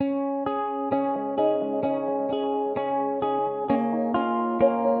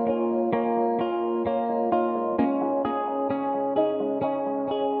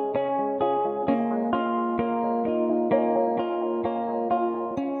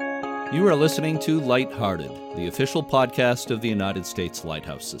You are listening to Lighthearted, the official podcast of the United States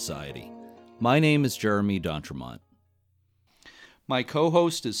Lighthouse Society. My name is Jeremy D'Entremont. My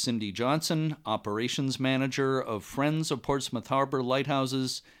co-host is Cindy Johnson, Operations Manager of Friends of Portsmouth Harbor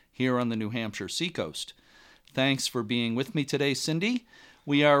Lighthouses here on the New Hampshire Seacoast. Thanks for being with me today, Cindy.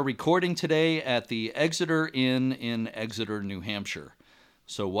 We are recording today at the Exeter Inn in Exeter, New Hampshire.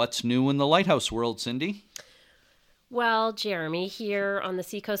 So what's new in the lighthouse world, Cindy? Well, Jeremy, here on the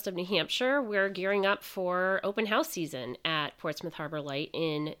seacoast of New Hampshire, we're gearing up for open house season at Portsmouth Harbor Light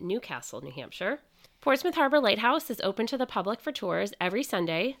in Newcastle, New Hampshire. Portsmouth Harbor Lighthouse is open to the public for tours every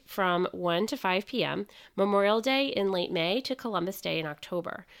Sunday from 1 to 5 p.m., Memorial Day in late May to Columbus Day in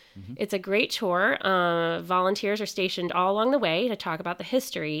October. It's a great tour. Volunteers are stationed all along the way to talk about the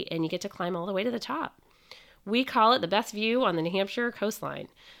history, and you get to climb all the way to the top. We call it the best view on the New Hampshire coastline.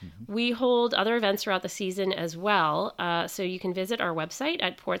 We hold other events throughout the season as well, so you can visit our website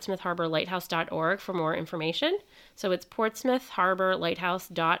at portsmouthharborlighthouse.org for more information. So it's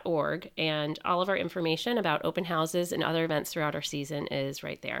portsmouthharborlighthouse.org, and all of our information about open houses and other events throughout our season is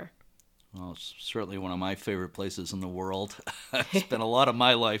right there. Well, it's certainly one of my favorite places in the world. I've spent a lot of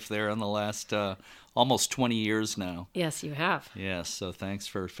my life there in the last almost 20 years now. Yes, you have. Yes, so thanks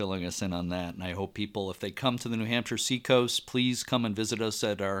for filling us in on that. And I hope people, if they come to the New Hampshire Seacoast, please come and visit us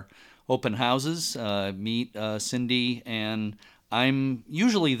at our open houses. Meet Cindy, and I'm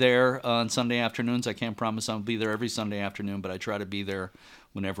usually there on Sunday afternoons. I can't promise I'll be there every Sunday afternoon, but I try to be there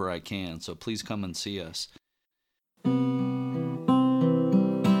whenever I can. So please come and see us.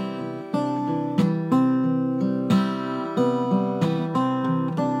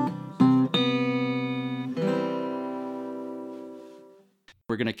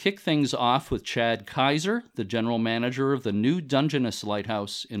 We're going to kick things off with Chad Kaiser, the general manager of the new Dungeness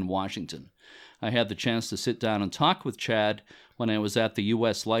Lighthouse in Washington. I had the chance to sit down and talk with Chad when I was at the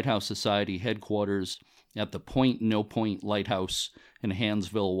U.S. Lighthouse Society headquarters at the Point No Point Lighthouse in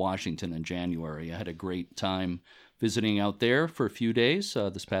Hansville, Washington in January. I had a great time visiting out there for a few days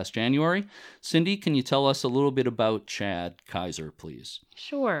this past January. Cindy, can you tell us a little bit about Chad Kaiser, please?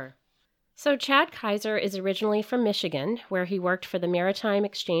 Sure. So Chad Kaiser is originally from Michigan, where he worked for the Maritime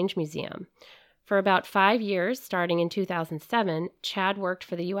Exchange Museum. For about 5 years, starting in 2007, Chad worked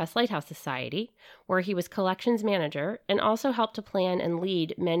for the U.S. Lighthouse Society, where he was collections manager and also helped to plan and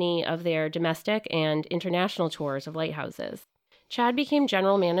lead many of their domestic and international tours of lighthouses. Chad became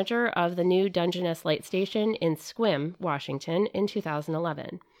general manager of the new Dungeness Light Station in Sequim, Washington, in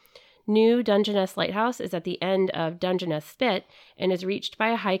 2011. New Dungeness Lighthouse is at the end of Dungeness Spit and is reached by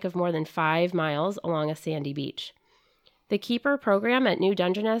a hike of more than 5 miles along a sandy beach. The Keeper program at New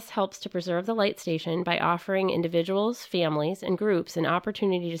Dungeness helps to preserve the light station by offering individuals, families, and groups an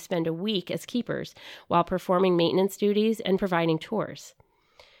opportunity to spend a week as keepers while performing maintenance duties and providing tours.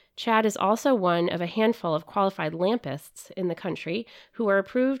 Chad is also one of a handful of qualified lampists in the country who are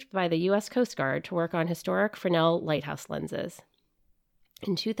approved by the U.S. Coast Guard to work on historic Fresnel lighthouse lenses.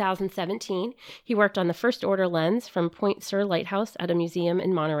 In 2017, he worked on the first order lens from Point Sur Lighthouse at a museum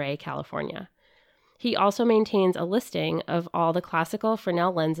in Monterey, California. He also maintains a listing of all the classical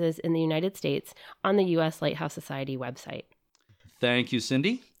Fresnel lenses in the United States on the U.S. Lighthouse Society website. Thank you,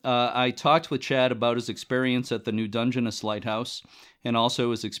 Cindy. I talked with Chad about his experience at the New Dungeness Lighthouse and also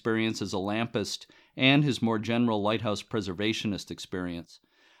his experience as a lampist and his more general lighthouse preservationist experience.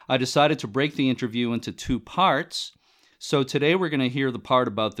 I decided to break the interview into 2 parts. So today we're going to hear the part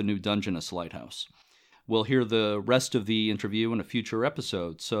about the new Dungeness Lighthouse. We'll hear the rest of the interview in a future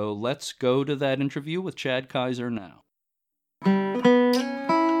episode. So let's go to that interview with Chad Kaiser now.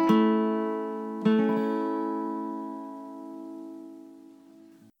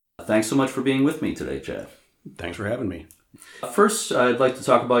 Thanks so much for being with me today, Chad. Thanks for having me. First, I'd like to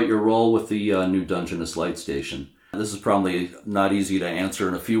talk about your role with the new Dungeness Light Station. This is probably not easy to answer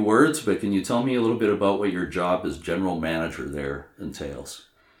in a few words, but can you tell me a little bit about what your job as general manager there entails?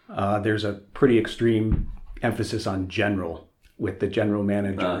 There's a pretty extreme emphasis on general with the general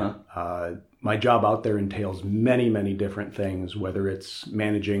manager. My job out there entails many, many different things, whether it's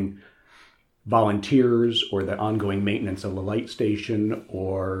managing volunteers or the ongoing maintenance of the light station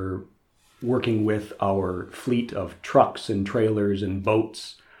or working with our fleet of trucks and trailers and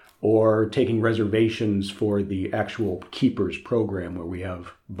boats, or taking reservations for the actual keepers program where we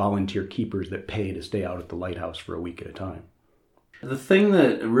have volunteer keepers that pay to stay out at the lighthouse for a week at a time. The thing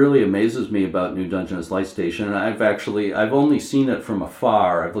that really amazes me about New Dungeness Light Station, and I've only seen it from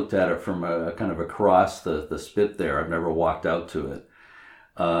afar. I've looked at it from a kind of across the spit there. I've never walked out to it.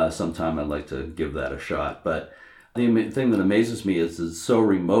 Sometime I'd like to give that a shot. But the thing that amazes me is it's so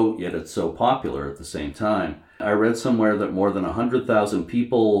remote, yet it's so popular at the same time. I read somewhere that more than 100,000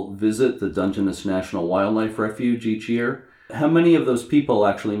 people visit the Dungeness National Wildlife Refuge each year. How many of those people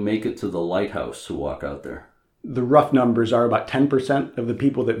actually make it to the lighthouse who walk out there? The rough numbers are about 10% of the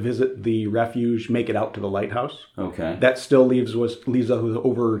people that visit the refuge make it out to the lighthouse. Okay. That still leaves us with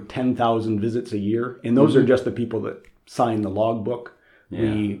over 10,000 visits a year. And those are just the people that sign the logbook.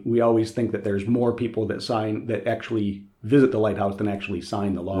 Yeah. We always think that there's more people that actually visit the lighthouse than actually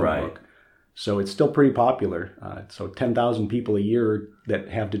sign the logbook. Right. So it's still pretty popular. So 10,000 people a year that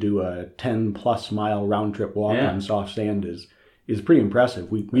have to do a 10-plus mile round-trip walk on soft sand is pretty impressive.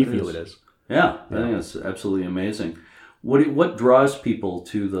 We feel it is. Yeah, I think that's absolutely amazing. What draws people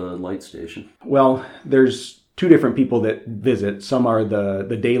to the light station? Well, there's two different people that visit. Some are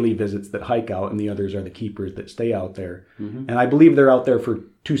the daily visits that hike out, and the others are the keepers that stay out there. Mm-hmm. And I believe they're out there for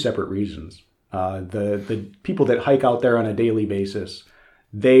two separate reasons. The people that hike out there on a daily basis,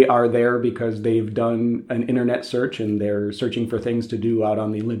 they are there because they've done an internet search and they're searching for things to do out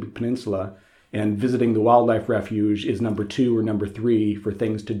on the Olympic Peninsula. And visiting the wildlife refuge is number 2 or number 3 for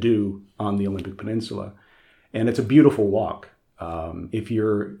things to do on the Olympic Peninsula. And it's a beautiful walk. If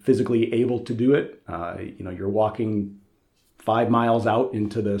you're physically able to do it, you're walking 5 miles out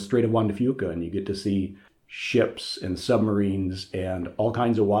into the Strait of Juan de Fuca, and you get to see ships and submarines and all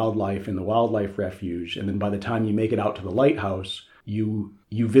kinds of wildlife in the wildlife refuge. And then by the time you make it out to the lighthouse, you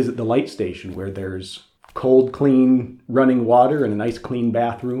visit the light station where there's cold, clean running water and a nice clean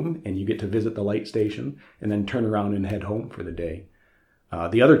bathroom, and you get to visit the light station and then turn around and head home for the day.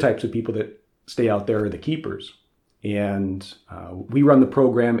 The other types of people that stay out there are the keepers. And we run the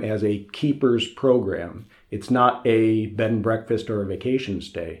program as a keepers program. It's not a bed and breakfast or a vacation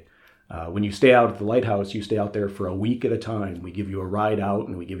stay. When you stay out at the lighthouse, you stay out there for a week at a time. We give you a ride out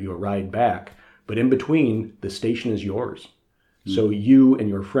and we give you a ride back. But in between, the station is yours. Mm-hmm. So you and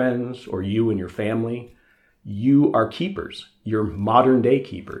your friends or you and your family, you are keepers. You're modern day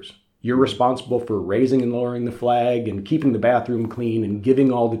keepers. You're responsible for raising and lowering the flag and keeping the bathroom clean and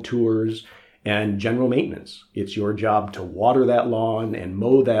giving all the tours and general maintenance. It's your job to water that lawn and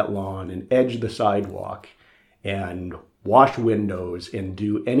mow that lawn and edge the sidewalk and wash windows and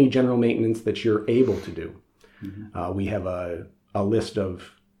do any general maintenance that you're able to do. Mm-hmm. We have a list of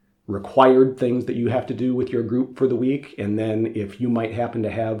required things that you have to do with your group for the week. And then if you might happen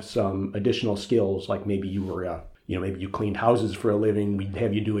to have some additional skills, like maybe you were maybe you cleaned houses for a living, we'd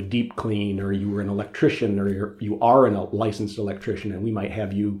have you do a deep clean, or you were an electrician, or you are a licensed electrician, and we might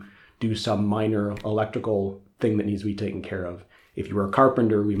have you do some minor electrical thing that needs to be taken care of. If you were a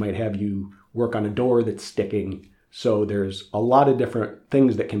carpenter, we might have you work on a door that's sticking. So there's a lot of different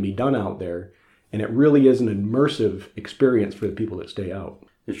things that can be done out there, and it really is an immersive experience for the people that stay out.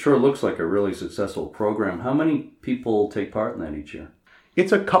 It sure looks like a really successful program. How many people take part in that each year?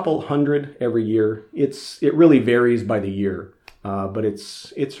 It's a couple hundred every year. It really varies by the year, but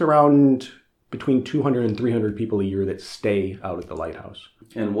it's around between 200 and 300 people a year that stay out at the lighthouse.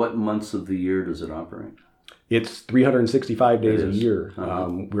 And what months of the year does it operate? It's 365 days a year. Uh-huh.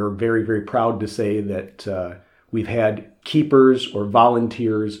 We're very, very proud to say that we've had keepers or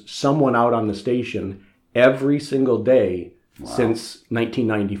volunteers, someone out on the station every single day since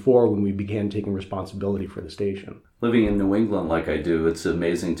 1994, when we began taking responsibility for the station. Living in New England like I do, it's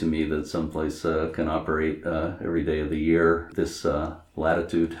amazing to me that someplace can operate every day of the year, this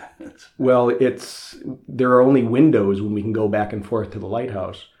latitude. Well, there are only windows when we can go back and forth to the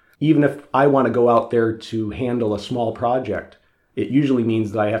lighthouse. Even if I want to go out there to handle a small project, it usually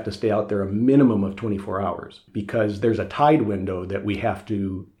means that I have to stay out there a minimum of 24 hours, because there's a tide window that we have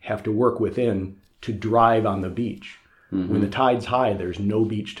to work within to drive on the beach. Mm-hmm. When the tide's high, there's no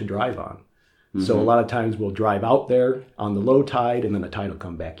beach to drive on. Mm-hmm. So a lot of times we'll drive out there on the low tide, and then the tide will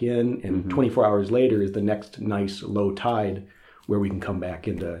come back in, and 24 hours later is the next nice low tide where we can come back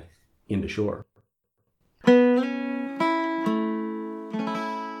into shore.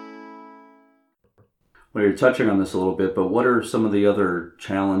 Well, you're touching on this a little bit, but what are some of the other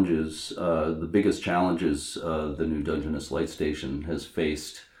challenges, the biggest challenges the New Dungeness Light Station has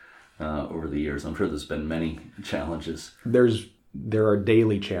faced over the years? I'm sure there's been many challenges. There are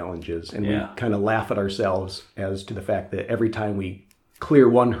daily challenges, and we kind of laugh at ourselves as to the fact that every time we clear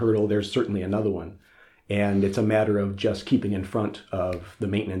one hurdle, there's certainly another one. And it's a matter of just keeping in front of the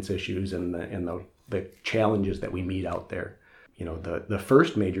maintenance issues and the challenges that we meet out there. You know, the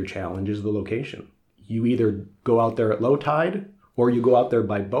first major challenge is the location. You either go out there at low tide or you go out there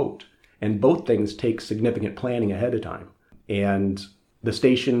by boat. And both things take significant planning ahead of time. And the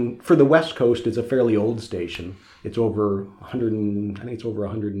station for the West Coast is a fairly old station. It's over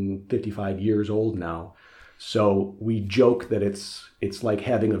 155 years old now. So we joke that it's like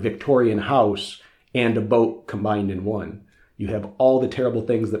having a Victorian house and a boat combined in one. You have all the terrible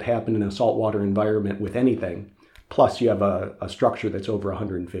things that happen in a saltwater environment with anything, plus you have a structure that's over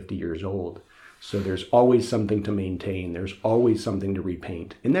 150 years old. So there's always something to maintain. There's always something to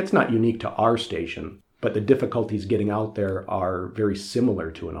repaint. And that's not unique to our station, but the difficulties getting out there are very similar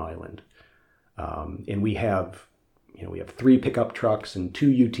to an island. And we have 3 pickup trucks and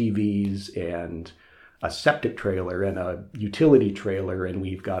 2 UTVs and a septic trailer and a utility trailer, and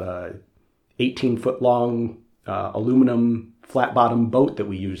we've got a 18-foot long aluminum flat-bottom boat that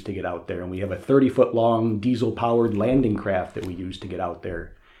we use to get out there, and we have a 30-foot long diesel-powered landing craft that we use to get out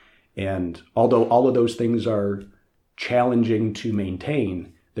there. And although all of those things are challenging to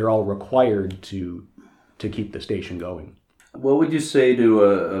maintain, they're all required to keep the station going. What would you say to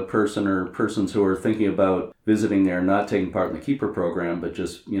a person or persons who are thinking about visiting there, not taking part in the Keeper program, but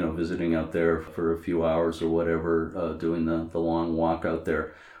just, visiting out there for a few hours or whatever, doing the long walk out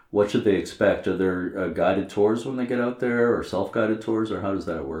there? What should they expect? Are there guided tours when they get out there, or self-guided tours, or how does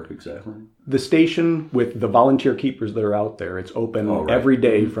that work exactly? The station, with the volunteer keepers that are out there, it's open every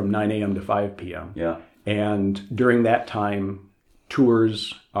day from 9 a.m. to 5 p.m. Yeah. And during that time,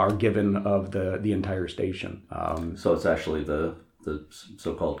 tours are given of the entire station. So it's actually the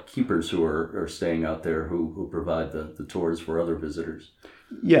so-called keepers who are staying out there who provide the tours for other visitors.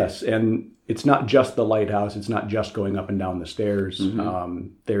 Yes, and it's not just the lighthouse. It's not just going up and down the stairs. Mm-hmm.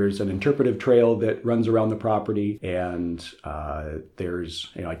 There's an interpretive trail that runs around the property, and there's,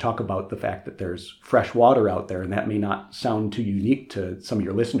 I talk about the fact that there's fresh water out there, and that may not sound too unique to some of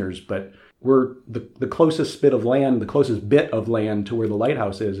your listeners, but we're the closest bit of land to where the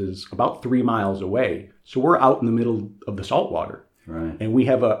lighthouse is about 3 miles away. So we're out in the middle of the saltwater. Right. And we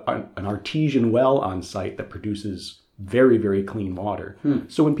have an artesian well on site that produces very, very clean water.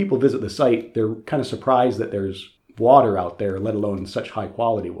 So when people visit the site, they're kind of surprised that there's water out there, let alone such high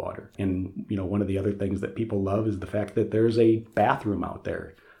quality water. And, one of the other things that people love is the fact that there's a bathroom out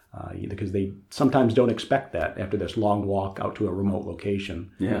there. Because they sometimes don't expect that after this long walk out to a remote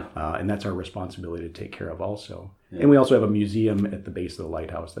location. Yeah. And that's our responsibility to take care of also. Yeah. And we also have a museum at the base of the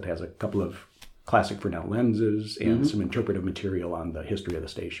lighthouse that has a couple of classic Fresnel lenses and some interpretive material on the history of the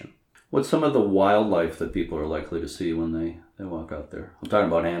station. What's some of the wildlife that people are likely to see when they walk out there? I'm talking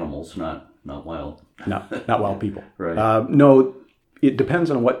about animals, not wild. Not wild people. Right. No, it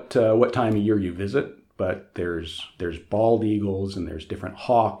depends on what time of year you visit. But there's bald eagles and there's different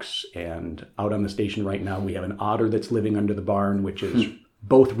hawks, and out on the station right now we have an otter that's living under the barn, which is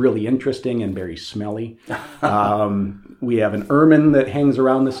both really interesting and very smelly. We have an ermine that hangs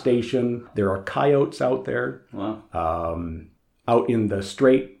around the station. There are coyotes out there. Wow. Out in the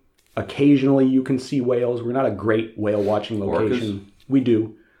strait, occasionally you can see whales. We're not a great whale watching location.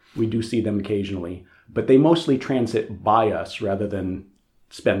 Orcas? We do see them occasionally, but they mostly transit by us rather than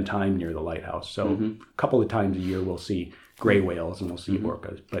spend time near the lighthouse. So a couple of times a year we'll see gray whales and we'll see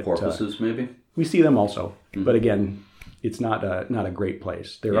orcas. But porpoises, maybe? We see them also. But again, it's not a great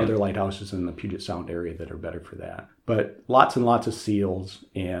place. There are other lighthouses in the Puget Sound area that are better for that. But lots and lots of seals.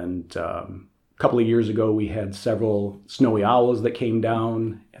 And a couple of years ago we had several snowy owls that came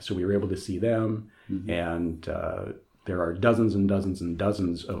down, so we were able to see them. And there are dozens and dozens and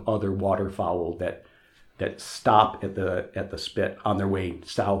dozens of other waterfowl that stop at the spit on their way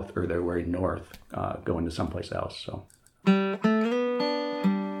south or their way north, going to someplace else. So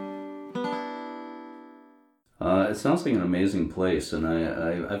it sounds like an amazing place, and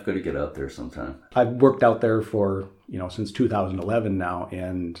I've got to get out there sometime. I've worked out there for since 2011 now,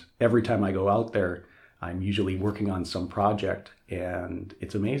 and every time I go out there, I'm usually working on some project, and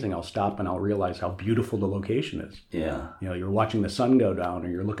it's amazing. I'll stop and I'll realize how beautiful the location is. Yeah. You're watching the sun go down, or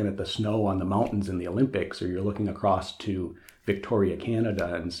you're looking at the snow on the mountains in the Olympics, or you're looking across to Victoria,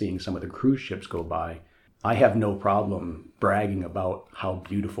 Canada, and seeing some of the cruise ships go by. I have no problem bragging about how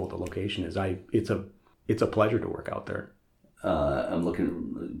beautiful the location is. It's a pleasure to work out there. I'm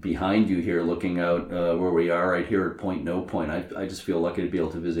looking behind you here, looking out where we are right here at Point No Point. I just feel lucky to be able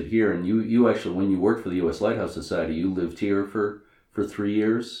to visit here. And you actually, when you worked for the U.S. Lighthouse Society, you lived here for 3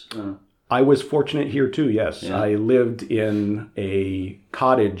 years? I was fortunate here too, yes. Yeah. I lived in a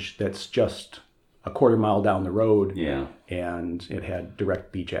cottage that's just a quarter mile down the road. Yeah. And it had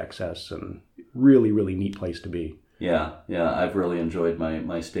direct beach access, and really, really neat place to be. Yeah, I've really enjoyed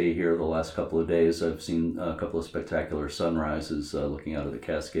my stay here the last couple of days. I've seen a couple of spectacular sunrises looking out of the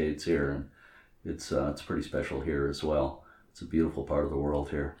Cascades here, and it's pretty special here as well. It's a beautiful part of the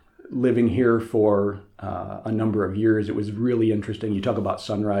world here. Living here for a number of years, it was really interesting. You talk about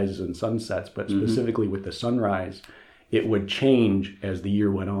sunrises and sunsets, but specifically with the sunrise, it would change as the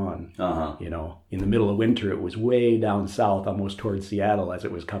year went on. You know, in the middle of winter, it was way down south, almost towards Seattle as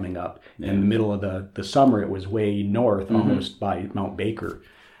it was coming up. Yeah. In the middle of the summer, it was way north, almost by Mount Baker.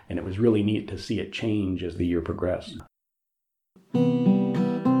 And it was really neat to see it change as the year progressed.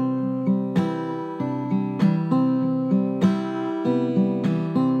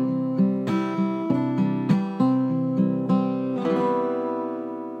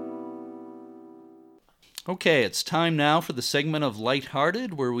 Okay, it's time now for the segment of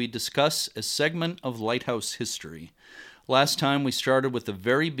Lighthearted, where we discuss a segment of lighthouse history. Last time we started with the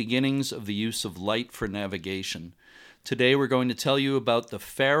very beginnings of the use of light for navigation. Today we're going to tell you about the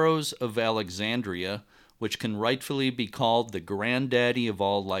Pharos of Alexandria, which can rightfully be called the granddaddy of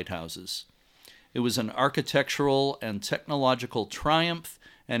all lighthouses. It was an architectural and technological triumph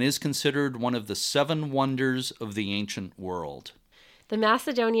and is considered one of the 7 wonders of the ancient world. The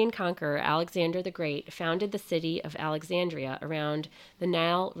Macedonian conqueror Alexander the Great founded the city of Alexandria around the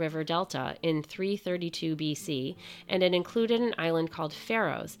Nile River Delta in 332 BC, and it included an island called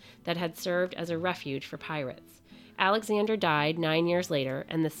Pharos that had served as a refuge for pirates. Alexander died 9 years later,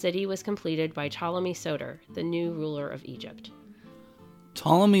 and the city was completed by Ptolemy Soter, the new ruler of Egypt.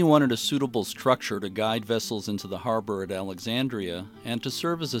 Ptolemy wanted a suitable structure to guide vessels into the harbor at Alexandria and to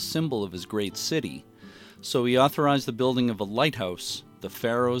serve as a symbol of his great city. So he authorized the building of a lighthouse, the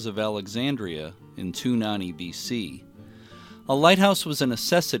Pharos of Alexandria, in 290 BC. A lighthouse was a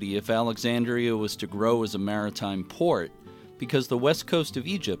necessity if Alexandria was to grow as a maritime port, because the west coast of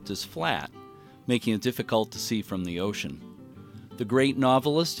Egypt is flat, making it difficult to see from the ocean. The great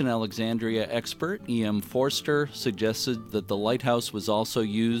novelist and Alexandria expert E.M. Forster suggested that the lighthouse was also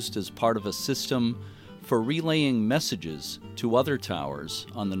used as part of a system for relaying messages to other towers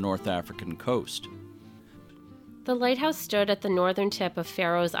on the North African coast. The lighthouse stood at the northern tip of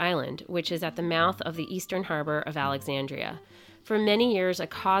Pharos Island, which is at the mouth of the eastern harbor of Alexandria. For many years, a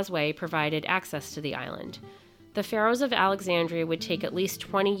causeway provided access to the island. The Pharos of Alexandria would take at least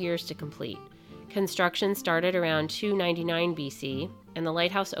 20 years to complete. Construction started around 299 BC, and the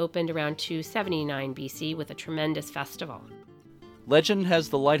lighthouse opened around 279 BC with a tremendous festival. Legend has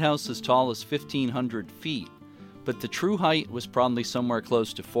the lighthouse as tall as 1,500 feet, but the true height was probably somewhere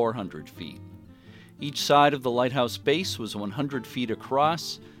close to 400 feet. Each side of the lighthouse base was 100 feet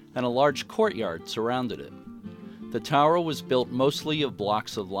across, and a large courtyard surrounded it. The tower was built mostly of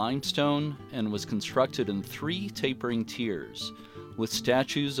blocks of limestone and was constructed in 3 tapering tiers, with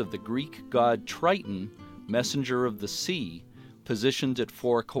statues of the Greek god Triton, messenger of the sea, positioned at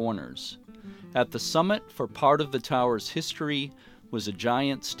 4 corners. At the summit, for part of the tower's history, was a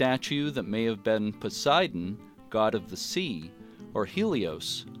giant statue that may have been Poseidon, god of the sea, or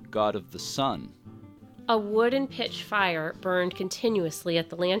Helios, god of the sun. A wood and pitch fire burned continuously at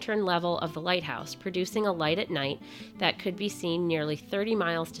the lantern level of the lighthouse, producing a light at night that could be seen nearly 30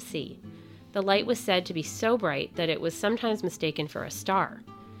 miles to sea. The light was said to be so bright that it was sometimes mistaken for a star.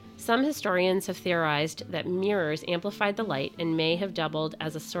 Some historians have theorized that mirrors amplified the light and may have doubled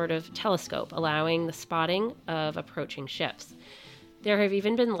as a sort of telescope, allowing the spotting of approaching ships. There have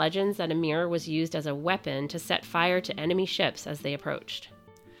even been legends that a mirror was used as a weapon to set fire to enemy ships as they approached.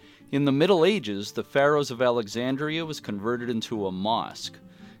 In the Middle Ages, the Pharos of Alexandria was converted into a mosque.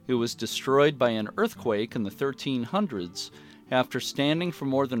 It was destroyed by an earthquake in the 1300s after standing for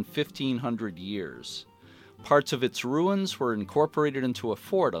more than 1,500 years. Parts of its ruins were incorporated into a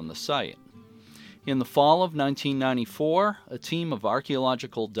fort on the site. In the fall of 1994, a team of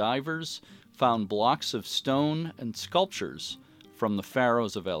archaeological divers found blocks of stone and sculptures from the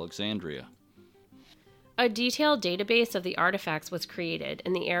Pharos of Alexandria. A detailed database of the artifacts was created,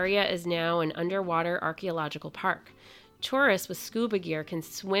 and the area is now an underwater archaeological park. Tourists with scuba gear can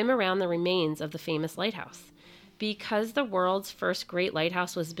swim around the remains of the famous lighthouse. Because the world's first great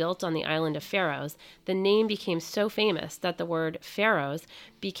lighthouse was built on the island of Pharos, the name became so famous that the word Pharos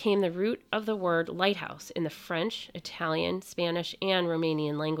became the root of the word lighthouse in the French, Italian, Spanish, and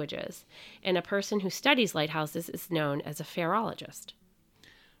Romanian languages. And a person who studies lighthouses is known as a pharologist.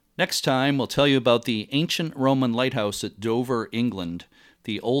 Next time, we'll tell you about the ancient Roman lighthouse at Dover, England,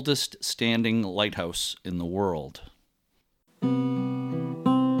 the oldest standing lighthouse in the world.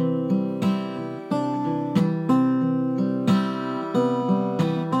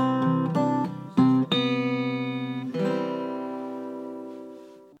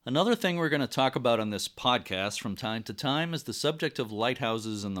 Another thing we're going to talk about on this podcast from time to time is the subject of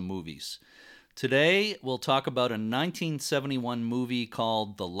lighthouses in the movies. Today, we'll talk about a 1971 movie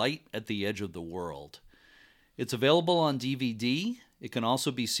called The Light at the Edge of the World. It's available on DVD. It can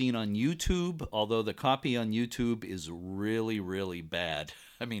also be seen on YouTube, although the copy on YouTube is really, really bad.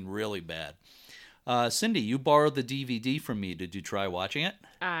 I mean, really bad. Cindy, you borrowed the DVD from me. Did you try watching it?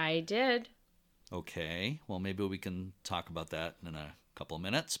 I did. Okay, well, maybe we can talk about that in a couple of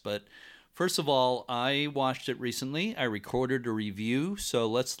minutes. But first of all, I watched it recently. I recorded a review, so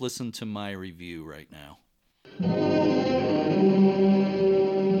let's listen to my review right now.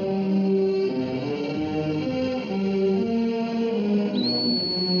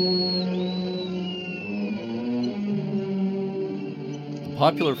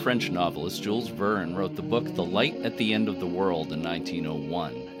 Popular French novelist Jules Verne wrote the book The Light at the End of the World in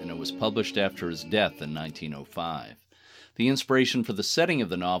 1901, and it was published after his death in 1905. The inspiration for the setting of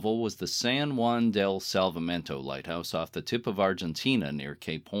the novel was the San Juan del Salvamento lighthouse off the tip of Argentina near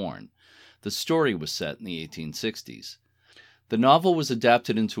Cape Horn. The story was set in the 1860s. The novel was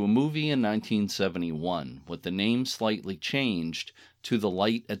adapted into a movie in 1971, with the name slightly changed to The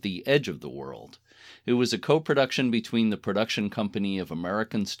Light at the Edge of the World. It was a co-production between the production company of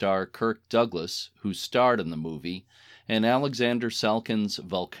American star Kirk Douglas, who starred in the movie, and Alexander Salkin's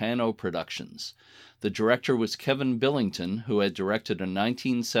Volcano Productions. The director was Kevin Billington, who had directed a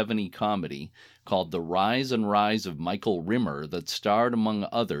 1970 comedy called The Rise and Rise of Michael Rimmer that starred, among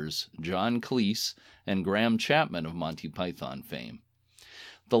others, John Cleese and Graham Chapman of Monty Python fame.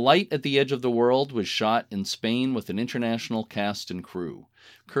 The Light at the Edge of the World was shot in Spain with an international cast and crew.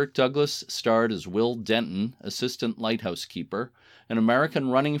 Kirk Douglas starred as Will Denton, assistant lighthouse keeper, an American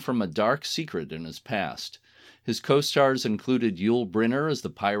running from a dark secret in his past. His co-stars included Yul Brynner as the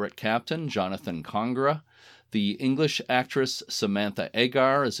pirate captain, Jonathan Congra, the English actress Samantha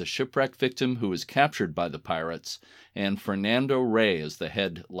Agar as a shipwreck victim who was captured by the pirates, and Fernando Rey as the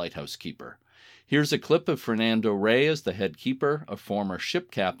head lighthouse keeper. Here's a clip of Fernando Rey as the head keeper, a former ship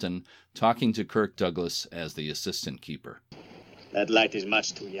captain, talking to Kirk Douglas as the assistant keeper. That light is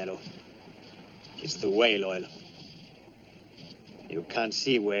much too yellow. It's the whale oil. You can't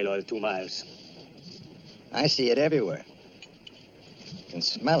see whale oil 2 miles. I see it everywhere. You can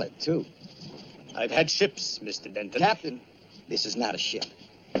smell it, too. I've had ships, Mr. Denton. Captain, this is not a ship.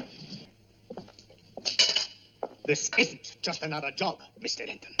 This isn't just another job, Mr.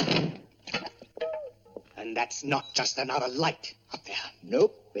 Denton. And that's not just another light up there.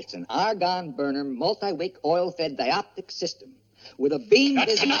 Nope, it's an argon burner, multi-wick, oil-fed dioptic system with a beam...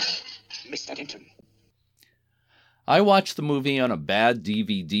 That's enough, Mr. Denton. I watched the movie on a bad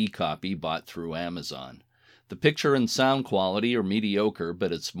DVD copy bought through Amazon. The picture and sound quality are mediocre,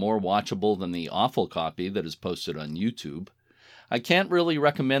 but it's more watchable than the awful copy that is posted on YouTube. I can't really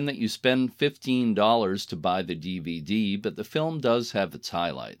recommend that you spend $15 to buy the DVD, but the film does have its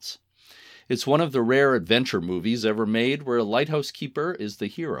highlights. It's one of the rare adventure movies ever made where a lighthouse keeper is the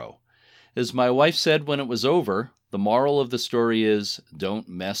hero. As my wife said when it was over, the moral of the story is, don't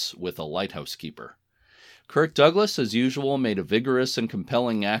mess with a lighthouse keeper. Kirk Douglas, as usual, made a vigorous and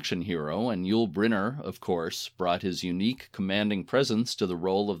compelling action hero, and Yul Brynner, of course, brought his unique, commanding presence to the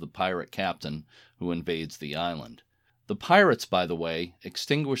role of the pirate captain who invades the island. The pirates, by the way,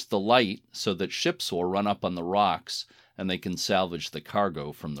 extinguish the light so that ships will run up on the rocks and they can salvage the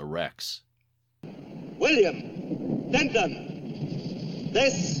cargo from the wrecks. William Denton,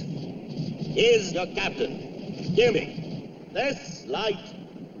 this is your captain. Hear me. This light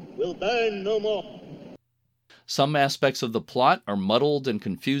will burn no more. Some aspects of the plot are muddled and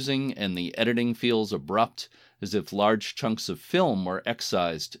confusing, and the editing feels abrupt, as if large chunks of film were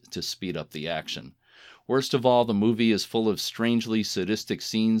excised to speed up the action. Worst of all, the movie is full of strangely sadistic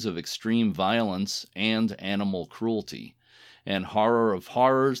scenes of extreme violence and animal cruelty. And horror of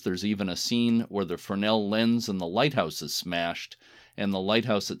horrors, there's even a scene where the Fresnel lens in the lighthouse is smashed, and the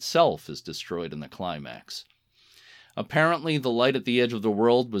lighthouse itself is destroyed in the climax. Apparently, The Light at the Edge of the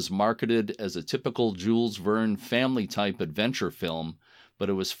World was marketed as a typical Jules Verne family-type adventure film, but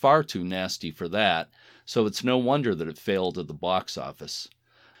it was far too nasty for that, so it's no wonder that it failed at the box office.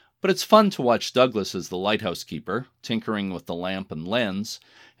 But it's fun to watch Douglas as the lighthouse keeper, tinkering with the lamp and lens,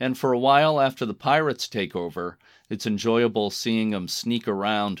 and for a while after the pirates take over, it's enjoyable seeing him sneak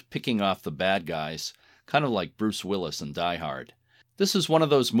around picking off the bad guys, kind of like Bruce Willis in Die Hard. This is one of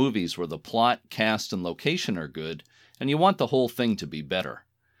those movies where the plot, cast, and location are good, and you want the whole thing to be better.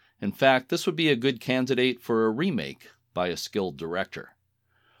 In fact, this would be a good candidate for a remake by a skilled director.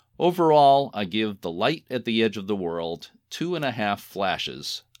 Overall, I give The Light at the Edge of the World 2.5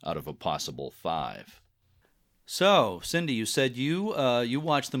 flashes out of a possible 5. So, Cindy, you said you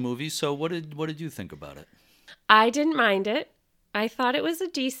watched the movie, so what did you think about it? I didn't mind it. I thought it was a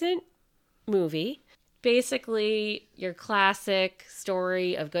decent movie. Basically, your classic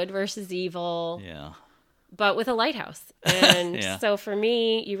story of good versus evil. Yeah. But with a lighthouse. And Yeah. So for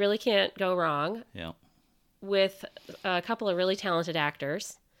me, you really can't go wrong. Yeah. With a couple of really talented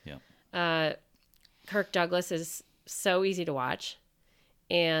actors. Yeah. Kirk Douglas is so easy to watch,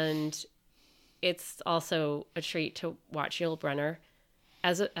 and it's also a treat to watch Yul Brynner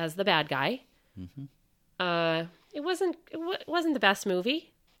as the bad guy. Mm-hmm. It wasn't the best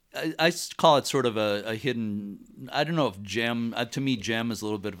movie. I call it sort of a hidden, I don't know if gem, to me gem is a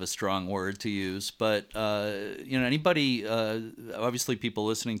little bit of a strong word to use, but anybody, obviously people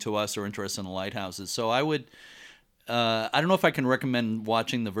listening to us are interested in lighthouses, so I would, I don't know if I can recommend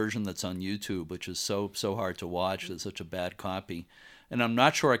watching the version that's on YouTube, which is so hard to watch. It's such a bad copy. And I'm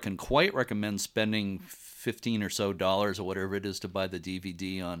not sure I can quite recommend spending $15 or so or whatever it is to buy the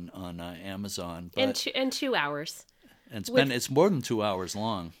DVD on Amazon. But, in 2 hours. And it's more than 2 hours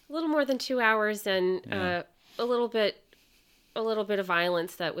long. A little more than 2 hours, and a little bit of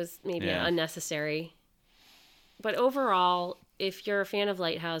violence that was maybe unnecessary. But overall, if you're a fan of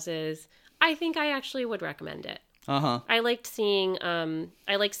lighthouses, I think I actually would recommend it. I liked seeing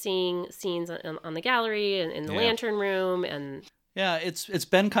scenes on the gallery and in the lantern room, and it's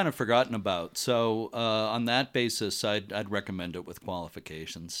been kind of forgotten about. So on that basis, I'd recommend it with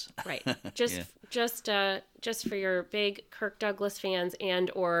qualifications. Right, just for your big Kirk Douglas fans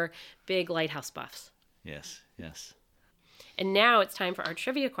and or big lighthouse buffs. Yes. And now it's time for our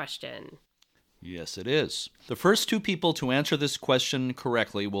trivia question. Yes, it is. The first 2 people to answer this question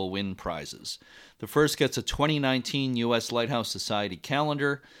correctly will win prizes. The first gets a 2019 U.S. Lighthouse Society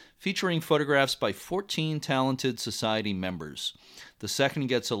calendar featuring photographs by 14 talented society members. The second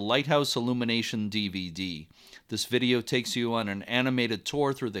gets a Lighthouse Illumination DVD. This video takes you on an animated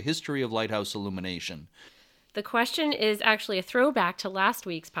tour through the history of lighthouse illumination. The question is actually a throwback to last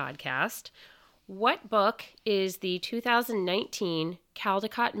week's podcast. What book is the 2019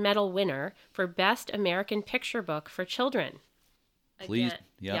 Caldecott Medal winner for Best American Picture Book for Children? Please,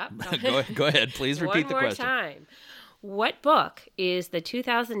 go ahead. Please repeat the question. One more time. What book is the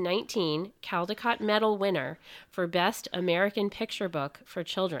 2019 Caldecott Medal winner for Best American Picture Book for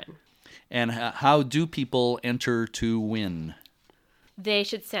Children? And how do people enter to win? They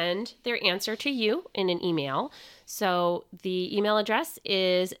should send their answer to you in an email. So the email address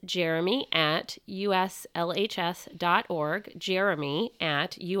is jeremy@uslhs.org,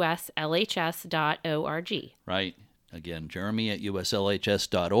 jeremy@uslhs.org. Right. Again,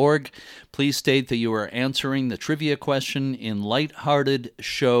 jeremy@uslhs.org. Please state that you are answering the trivia question in Lighthearted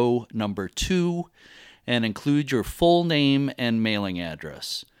Show number 2 and include your full name and mailing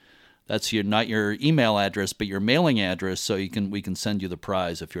address. That's not your email address, but your mailing address, so we can send you the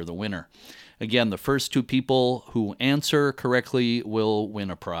prize if you're the winner. Again, the first 2 people who answer correctly will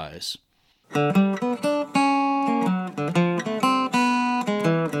win a prize.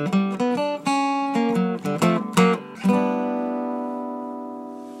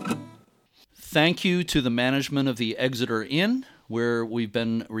 Thank you to the management of the Exeter Inn, where we've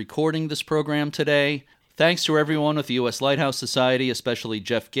been recording this program today. Thanks to everyone with the U.S. Lighthouse Society, especially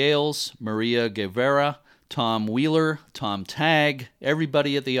Jeff Gales, Maria Guevara, Tom Wheeler, Tom Tagg,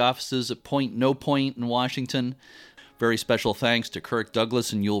 everybody at the offices at Point No Point in Washington. Very special thanks to Kirk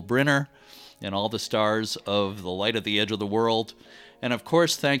Douglas and Yul Brynner and all the stars of The Light at the Edge of the World. And of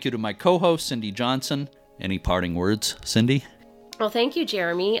course, thank you to my co-host, Cindy Johnson. Any parting words, Cindy? Well, thank you,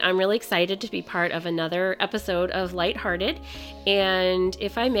 Jeremy. I'm really excited to be part of another episode of Lighthearted. And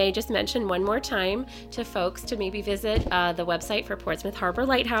if I may just mention one more time to folks to maybe visit the website for Portsmouth Harbor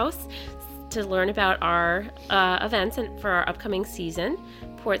Lighthouse to learn about our events and for our upcoming season,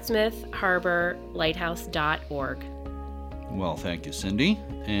 portsmouthharborlighthouse.org. Well, thank you, Cindy.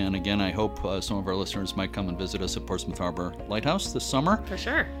 And again, I hope some of our listeners might come and visit us at Portsmouth Harbor Lighthouse this summer. For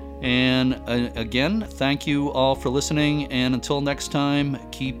sure. And again, thank you all for listening. And until next time,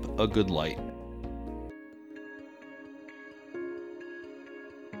 keep a good light.